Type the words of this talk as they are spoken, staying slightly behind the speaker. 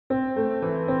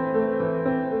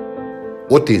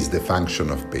What is the function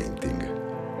of painting?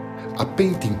 A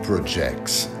painting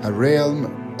projects a realm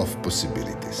of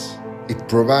possibilities. It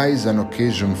provides an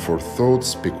occasion for thought,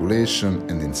 speculation,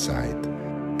 and insight.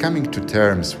 Coming to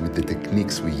terms with the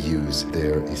techniques we use,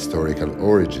 their historical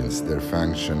origins, their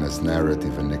function as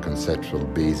narrative and a conceptual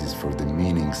basis for the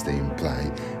meanings they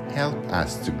imply, help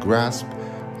us to grasp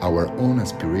our own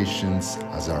aspirations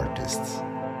as artists.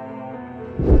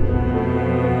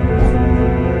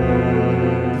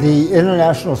 The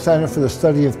International Center for the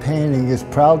Study of Painting is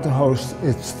proud to host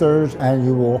its third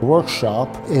annual workshop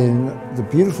in the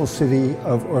beautiful city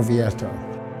of Orvieto.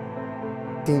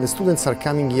 The students are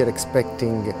coming here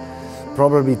expecting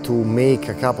probably to make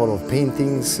a couple of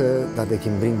paintings that they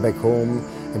can bring back home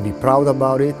and be proud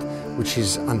about it, which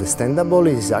is understandable.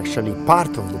 It is actually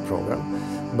part of the program.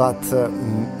 But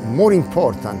more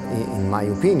important, in my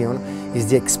opinion, is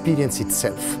the experience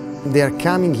itself. They are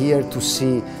coming here to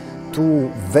see two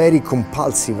very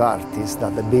compulsive artists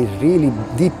that they really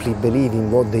deeply believe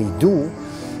in what they do,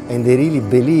 and they really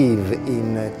believe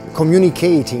in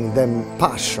communicating their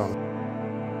passion.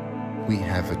 We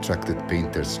have attracted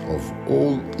painters of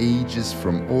all ages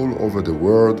from all over the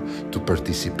world to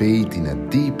participate in a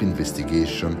deep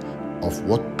investigation of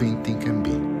what painting can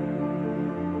be.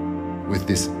 With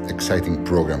this exciting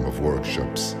program of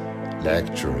workshops,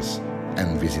 lectures,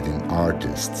 and visiting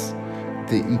artists,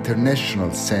 the International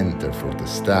Center for the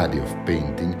Study of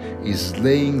Painting is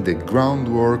laying the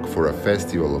groundwork for a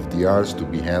Festival of the Arts to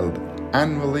be held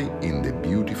annually in the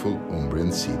beautiful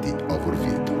Umbrian city of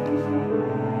Orvieto.